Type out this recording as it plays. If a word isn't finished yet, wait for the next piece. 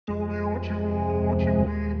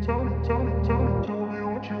I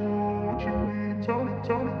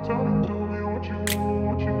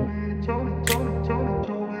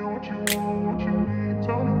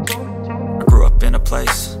grew up in a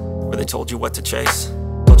place where they told you what to chase,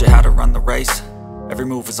 told you how to run the race. Every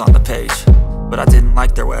move was on the page, but I didn't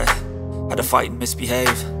like their way. Had to fight and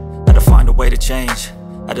misbehave, had to find a way to change,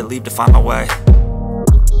 had to leave to find my way.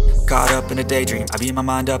 Caught up in a daydream, I beat my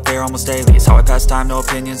mind up there almost daily. It's how I pass time, no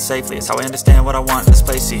opinions safely. It's how I understand what I want in this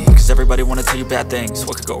place, see. Cause everybody wanna tell you bad things,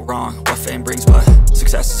 what could go wrong, what fame brings. But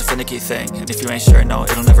success is a finicky thing, and if you ain't sure, no,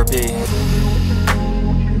 it'll never be.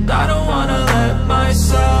 I don't wanna let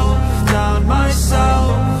myself down,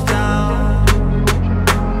 myself down.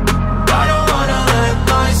 I don't wanna let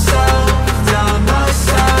myself down,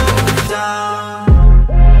 myself down.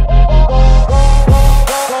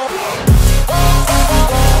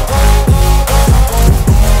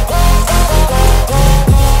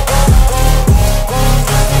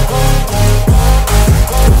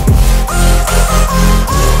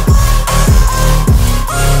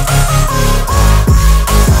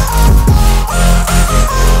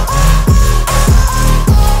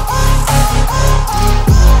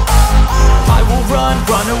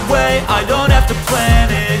 I don't have to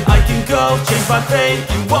plan it, I can go change my fate.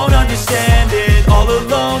 You won't understand it, all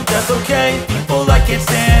alone, that's okay. People I can't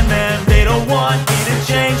stand them, they don't want me to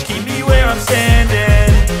change. Keep me where I'm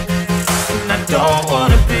standing, and I don't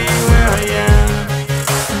wanna be where I am.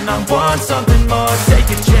 And I want something more, take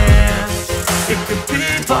a chance. It could be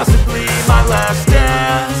possibly my last